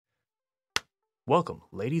Welcome,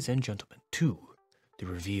 ladies and gentlemen, to the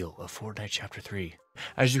reveal of Fortnite Chapter 3.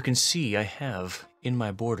 As you can see, I have in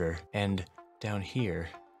my border and down here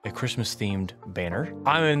a Christmas-themed banner.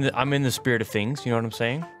 I'm in the spirit of things, you know what I'm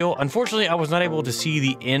saying? Unfortunately, I was not able to see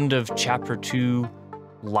the end of Chapter 2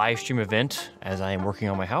 live stream event as I am working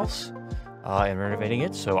on my house and renovating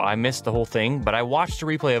it, so I missed the whole thing, but I watched a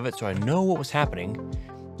replay of it, so I know what was happening.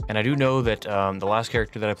 And I do know that the last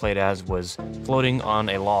character that I played as was floating on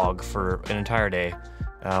a log for an entire day,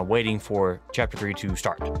 waiting for Chapter 3 to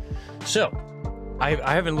start. So, I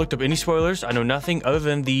haven't looked up any spoilers. I know nothing other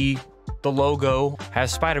than the logo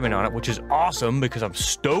has Spider-Man on it, which is awesome because I'm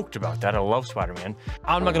stoked about that. I love Spider-Man.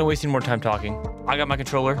 I'm not going to waste any more time talking. I got my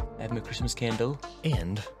controller, I have my Christmas candle,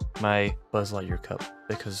 and my Buzz Lightyear cup,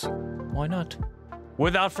 because why not?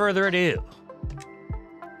 Without further ado.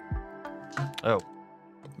 Oh.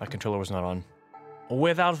 My controller was not on.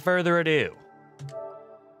 Without further ado,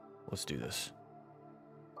 let's do this.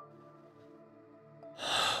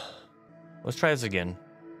 Let's try this again.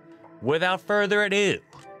 Without further ado.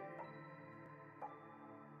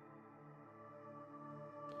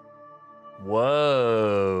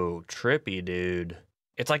 Whoa, trippy, dude.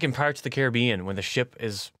 It's like in Pirates of the Caribbean when the ship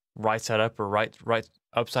is right side up or right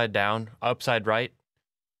upside down, upside right.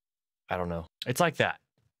 I don't know. It's like that.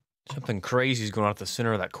 Something crazy is going on at the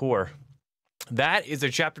center of that core. That is a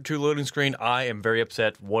Chapter 2 loading screen. I am very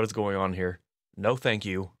upset. What is going on here? No, thank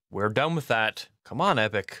you. We're done with that. Come on,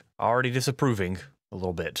 Epic. Already disapproving a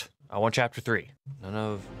little bit. I want Chapter 3. None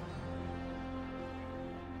of...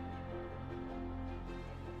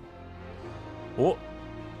 Oh.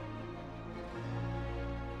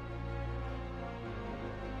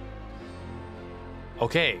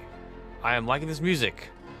 Okay. I am liking this music.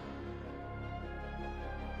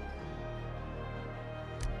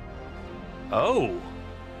 Oh,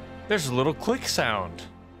 there's a little click sound.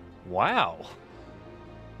 Wow.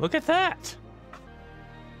 Look at that.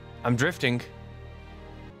 I'm drifting.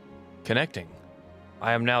 Connecting.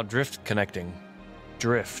 I am now drift connecting.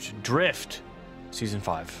 Drift. Season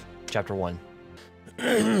 5, Chapter 1.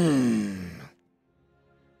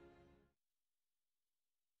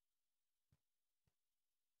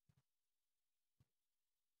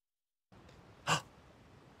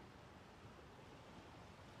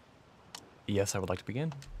 Yes, I would like to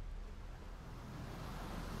begin.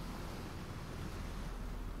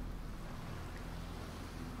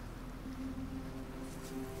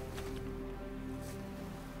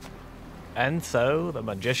 And so the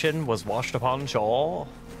magician was washed upon shore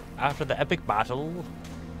after the epic battle.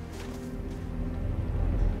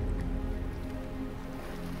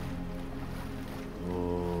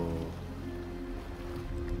 Oh.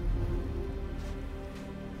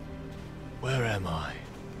 Where am I?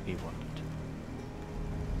 He wondered.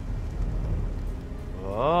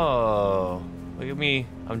 Oh, look at me.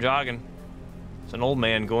 I'm jogging. It's an old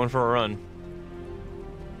man going for a run.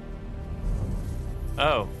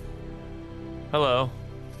 Oh. Hello.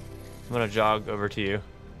 I'm gonna jog over to you.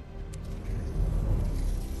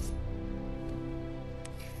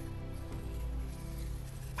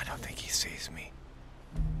 I don't think he sees me.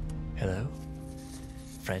 Hello?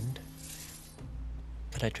 Friend?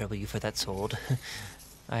 Could I trouble you for that sword?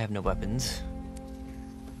 I have no weapons.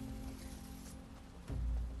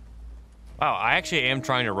 Wow, I actually am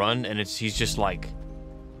trying to run, and he's just like...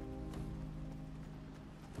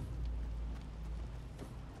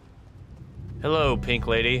 Hello, pink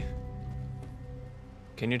lady.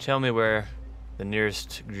 Can you tell me where the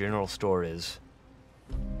nearest general store is?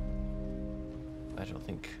 I don't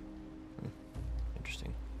think...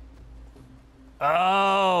 Interesting.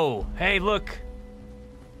 Oh! Hey, look!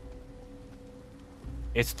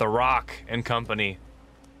 It's The Rock and company.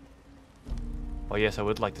 Oh, yes, I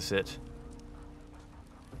would like to sit.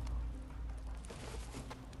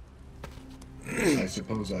 I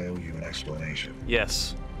suppose I owe you an explanation.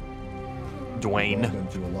 Yes. Dwayne. I've been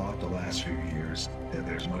through a lot the last few years, and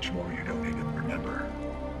there's much more you don't even remember.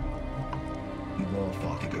 You've all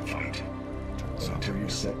fought a good fight. So until you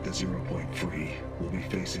set the 0 point free, we'll be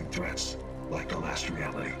facing threats like the last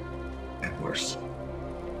reality. And worse.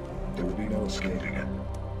 There will be no escaping it.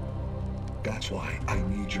 That's why I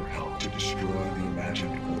need your help to destroy the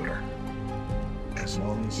imagined order. As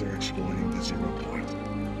long as they're exploiting the 0 point,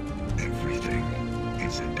 everything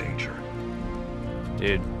is in danger.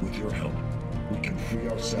 Dude. With your help, we can free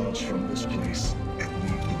ourselves from this place and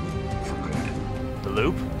leave the loop for good. The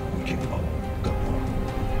loop? We can all go home.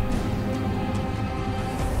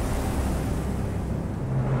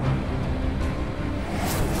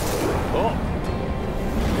 Oh!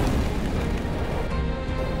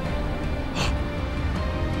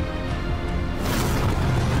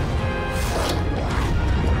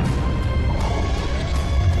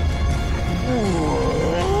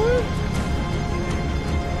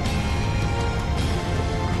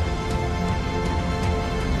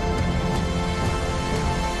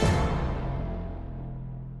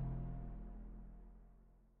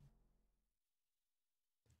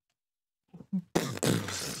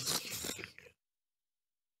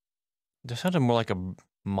 That sounded more like a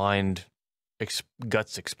mind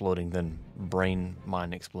guts exploding than brain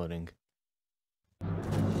mind exploding.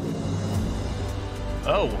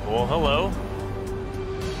 Oh, well, hello.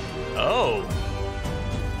 Oh.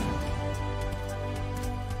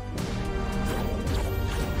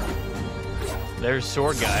 There's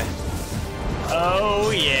Sword Guy.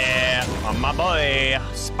 Oh, yeah. My boy,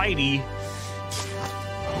 Spidey.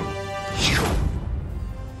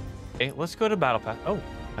 Okay, let's go to Battle Pass. Oh,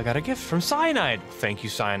 I got a gift from Cyanide. Thank you,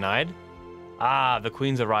 Cyanide. Ah, the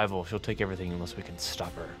Queen's arrival. She'll take everything unless we can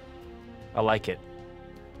stop her. I like it.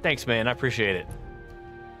 Thanks, man. I appreciate it.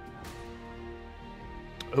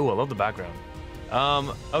 Oh, I love the background.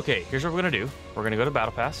 Okay, here's what we're gonna do. We're gonna go to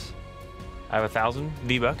Battle Pass. I have 1,000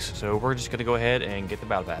 V-Bucks, so we're just gonna go ahead and get the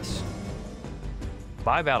Battle Pass.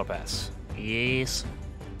 Buy Battle Pass. Yes.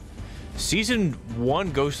 Season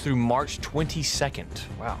 1 goes through March 22nd.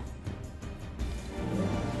 Wow.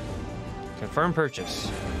 Confirm purchase.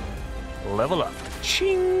 Level up.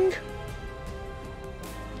 Ching!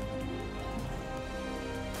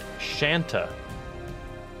 Shanta.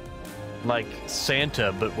 Like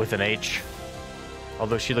Santa, but with an H.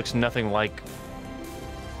 Although she looks nothing like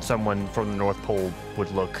someone from the North Pole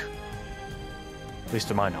would look. At least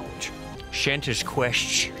to my knowledge. Shanta's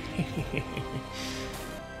Quest.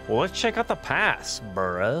 Well, let's check out the pass,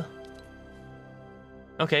 bruh.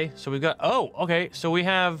 Okay, so we've got... Oh, okay, so we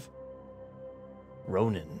have...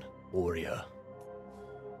 Ronin, warrior.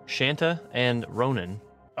 Shanta and Ronin.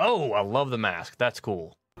 Oh, I love the mask. That's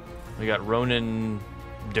cool. We got Ronin,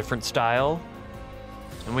 different style.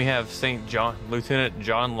 And we have Lieutenant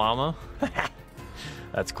John Llama.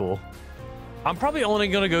 That's cool. I'm probably only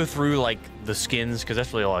gonna go through like the skins because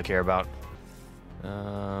that's really all I care about.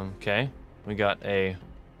 Okay, we got a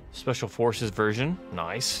Special Forces version.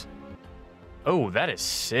 Nice. Oh, that is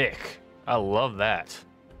sick. I love that.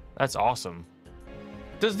 That's awesome.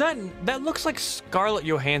 Does that looks like Scarlett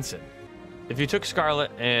Johansson. If you took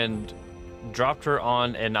Scarlett and dropped her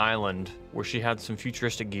on an island where she had some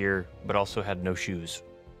futuristic gear but also had no shoes.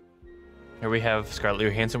 Here we have Scarlett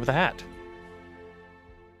Johansson with a hat.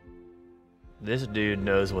 This dude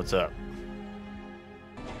knows what's up.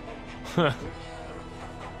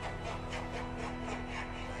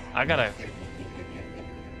 I gotta...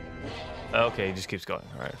 Okay, he just keeps going.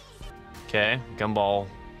 All right. Okay, Gumball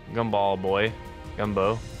boy.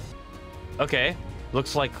 Gumbo. Okay,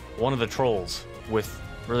 looks like one of the trolls with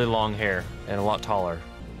really long hair and a lot taller.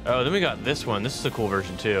 Oh, then we got this one. This is a cool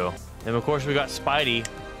version too. Then of course we got Spidey.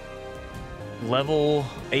 Level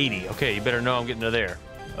 80. Okay, you better know I'm getting to there.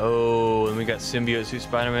 Oh, and we got Symbiote Suit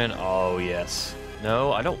Spider-Man. Oh, yes.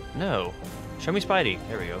 No, I don't know. Show me Spidey.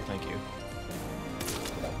 There we go. Thank you.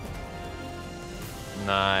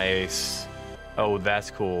 Nice. Oh,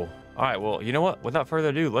 that's cool. All right, well, you know what? Without further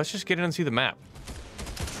ado, let's just get in and see the map.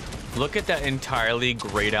 Look at that entirely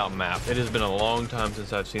grayed out map. It has been a long time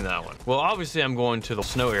since I've seen that one. Well, obviously, I'm going to the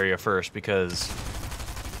snow area first because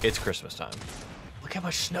it's Christmas time. Look how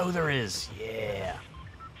much snow there is. Yeah.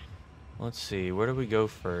 Let's see, where do we go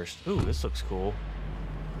first? Ooh, this looks cool.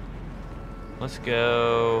 Let's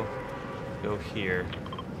go here.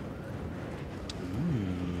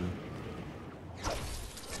 Ooh.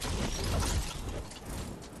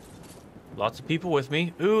 Lots of people with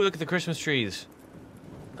me. Ooh, look at the Christmas trees.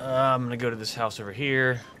 I'm gonna go to this house over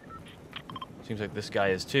here. Seems like this guy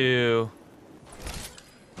is too.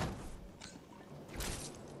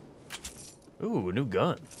 Ooh, a new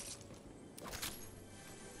gun.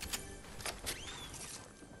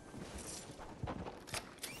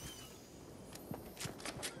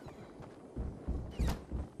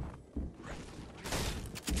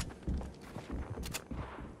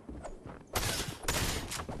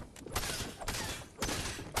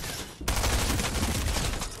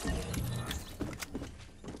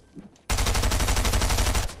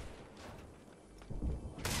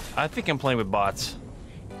 I think I'm playing with bots.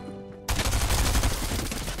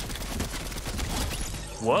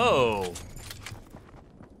 Whoa.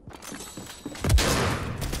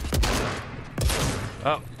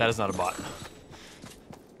 Oh, that is not a bot.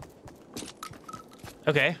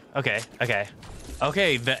 Okay, okay, okay.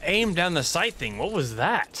 Okay, the aim down the sight thing, what was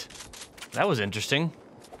that? That was interesting.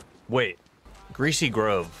 Wait, Greasy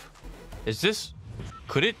Grove. Is this,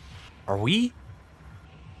 are we?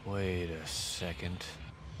 Wait a second.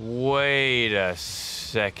 Wait a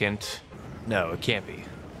second. No, it can't be.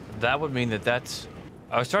 That would mean that's...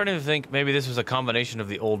 I was starting to think maybe this was a combination of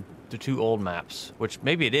the two old maps, which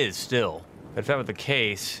maybe it is still. But if that were the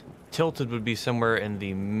case, Tilted would be somewhere in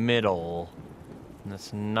the middle. And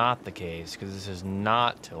that's not the case, because this is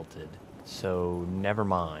not Tilted. So, never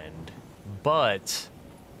mind. But...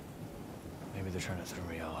 Maybe they're trying to throw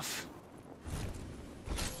me off.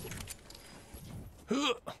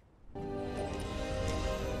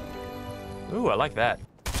 Ooh, I like that.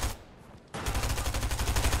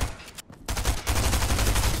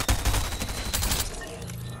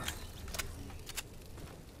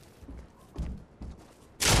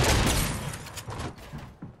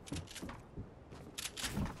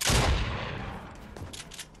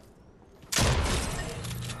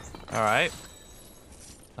 All right.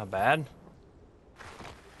 Not bad.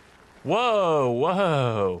 Whoa,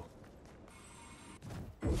 whoa.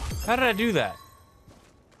 How did I do that?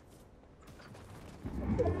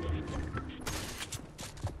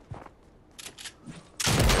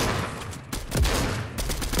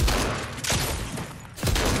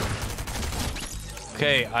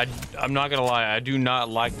 Okay, I'm not gonna lie, I do not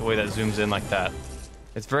like the way that zooms in like that.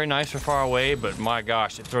 It's very nice from far away, but my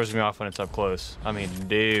gosh, it throws me off when it's up close. I mean,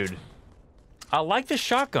 dude. I like the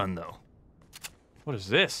shotgun, though. What is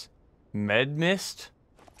this? Med mist?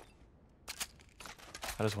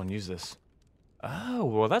 How does one use this? Oh,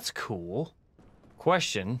 well, that's cool.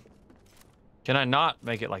 Question. Can I not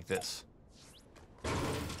make it like this?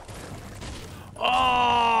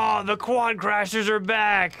 Oh, the quad crashers are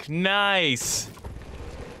back. Nice.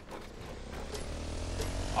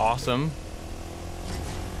 Awesome.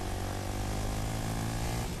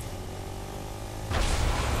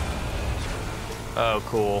 Oh,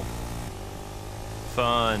 cool.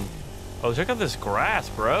 Fun. Oh, check out this grass,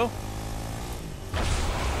 bro.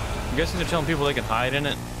 I'm guessing they're telling people they can hide in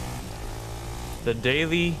it. The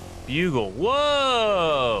Daily Bugle.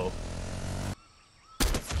 Whoa!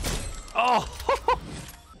 Oh!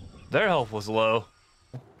 Their health was low.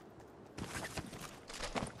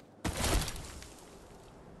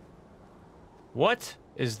 What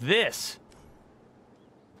is this?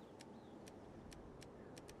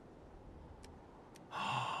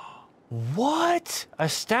 What? A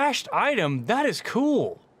stashed item? That is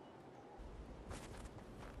cool.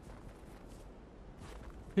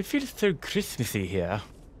 It feels so Christmassy here.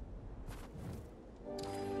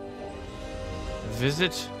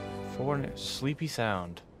 Visit for Sleepy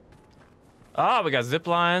Sound. Ah, we got zip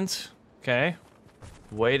lines. Okay.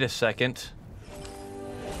 Wait a second.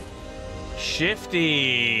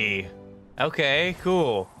 Shifty. Okay,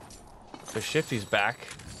 cool. So Shifty's back.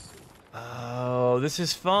 Oh, this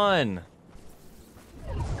is fun.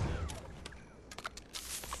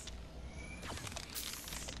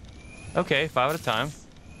 Okay, 5 at a time.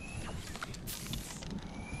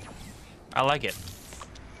 I like it.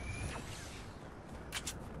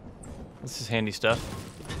 This is handy stuff.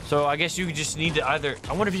 So I guess you just need to either...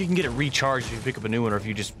 I wonder if you can get it recharged if you pick up a new one or if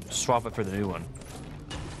you just swap it for the new one.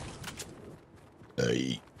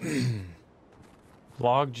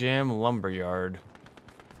 Log Jam Lumberyard.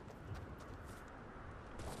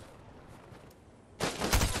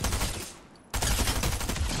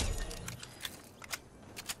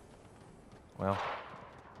 Well,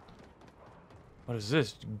 what is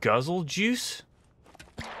this? Guzzle juice?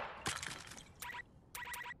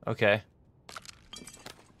 Okay.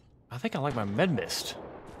 I think I like my med mist.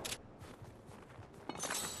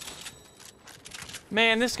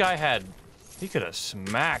 Man, this guy had... He could have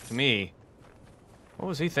smacked me. What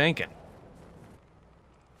was he thinking?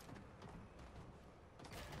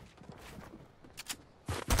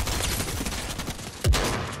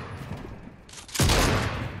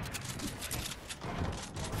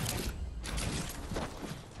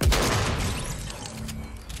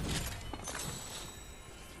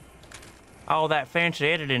 All that fancy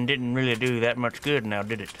editing didn't really do that much good now,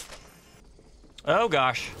 did it? Oh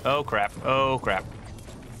gosh. Oh crap. Oh crap.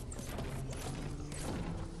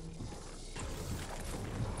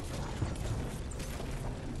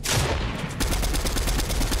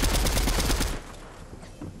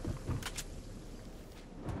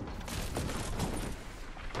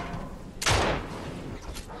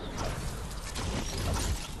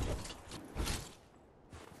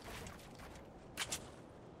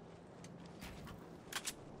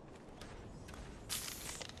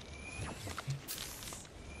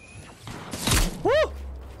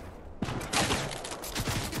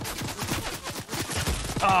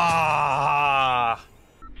 Ah!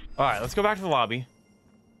 Alright, let's go back to the lobby.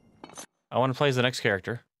 I want to play as the next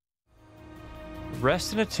character.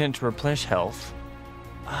 Rest in a tent to replenish health.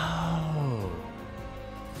 Oh.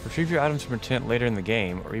 Retrieve your items from a tent later in the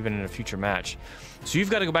game, or even in a future match. So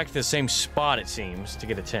you've got to go back to the same spot, it seems, to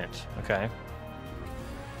get a tent. Okay.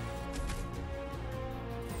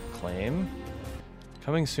 Claim.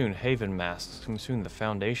 Coming soon, Haven Masks. Coming soon, the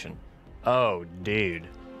Foundation. Oh, dude.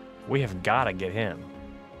 We have got to get him.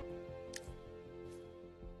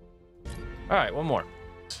 Alright, one more.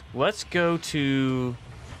 Let's go to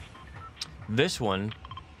this one.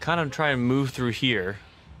 Kind of try and move through here.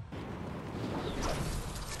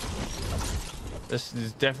 This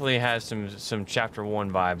definitely has some chapter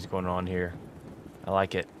 1 vibes going on here. I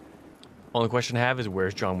like it. Only question I have is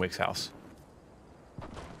where's John Wick's house?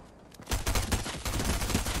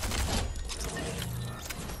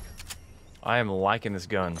 I am liking this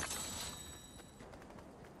gun.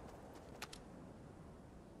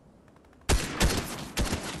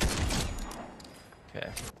 Okay.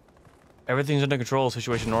 Everything's under control,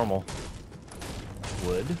 situation normal.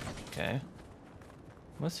 Wood. Okay.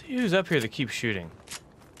 Let's see who's up here that keeps shooting.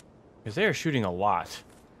 Because they are shooting a lot.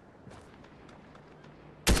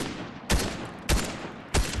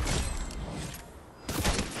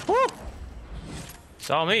 Woo!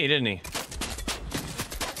 Saw me, didn't he?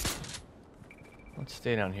 Let's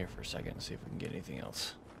stay down here for a second and see if we can get anything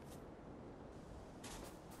else.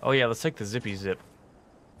 Oh yeah, let's take the zippy zip.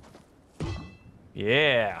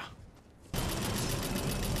 Yeah.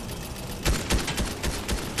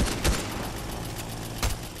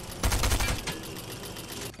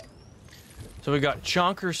 So we got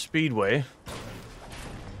Chonker Speedway.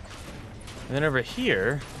 And then over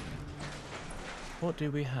here, what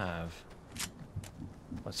do we have?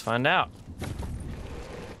 Let's find out.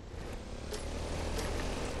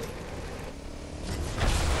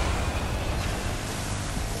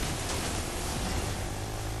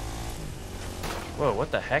 Whoa,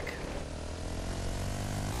 what the heck?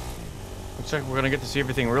 Looks like we're gonna get to see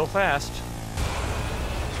everything real fast.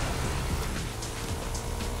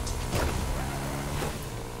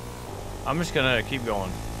 I'm just gonna keep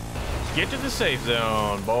going. Get to the safe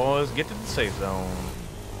zone, boys. Get to the safe zone.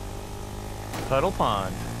 Puddle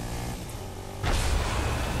Pond.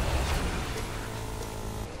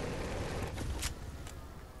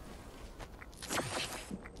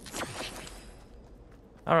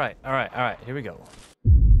 Alright, here we go.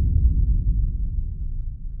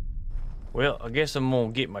 Well, I guess I'm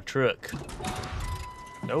gonna get my truck.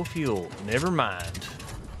 No fuel, never mind.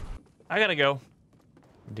 I gotta go.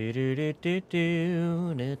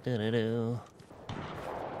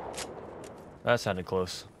 That sounded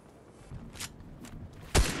close.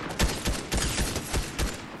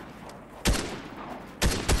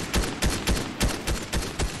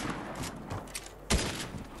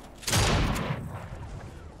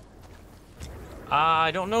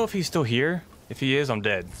 I don't know if he's still here. If he is, I'm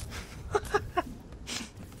dead.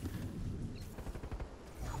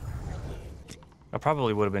 I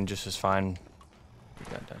probably would have been just as fine. We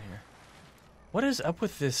got down here. What is up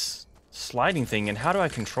with this sliding thing, and how do I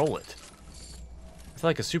control it? I feel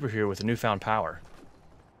like a superhero with a newfound power.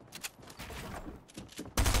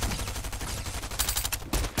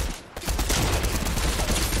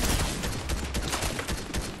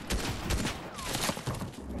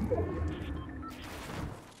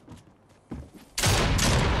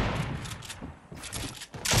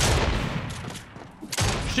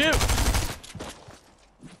 Shoot!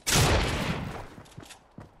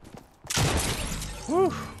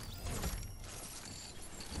 Whew.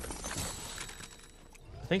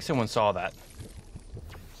 I think someone saw that.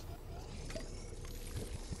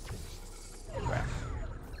 Crap.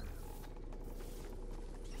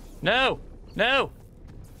 No! No!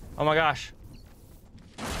 Oh my gosh.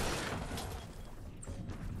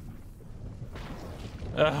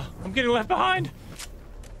 I'm getting left behind.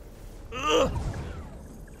 Ugh.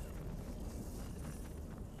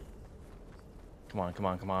 Come on, come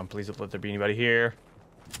on, come on. Please don't let there be anybody here.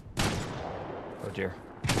 Oh dear.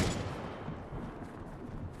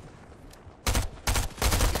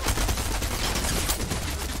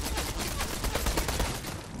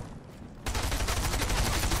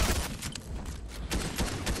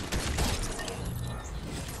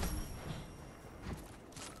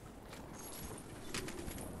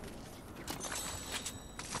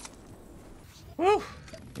 Woo!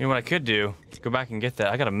 You know what I could do? Go back and get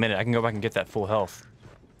that. I got a minute. I can go back and get that full health.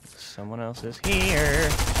 Someone else is here.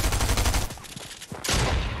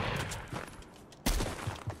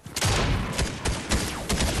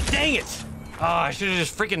 Dang it! Oh, I should have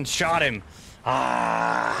just freaking shot him.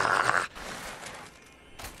 Ah!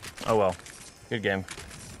 Oh well. Good game.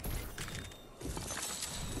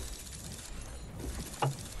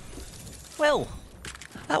 Well,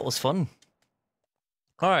 that was fun.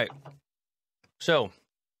 All right. So,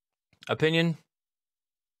 opinion.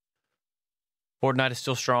 Fortnite is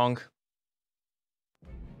still strong.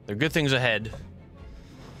 There are good things ahead.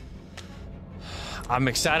 I'm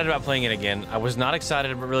excited about playing it again. I was not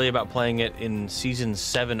excited really about playing it in season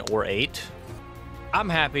 7 or 8. I'm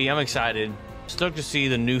happy. I'm excited. Stoked to see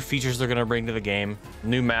the new features they're going to bring to the game.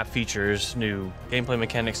 New map features, new gameplay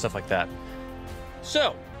mechanics, stuff like that.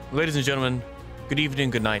 So, ladies and gentlemen, good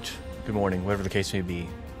evening, good night, good morning, whatever the case may be.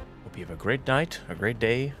 Hope you have a great night, a great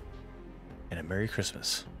day, and a Merry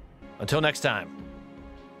Christmas. Until next time,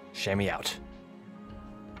 Shammy out.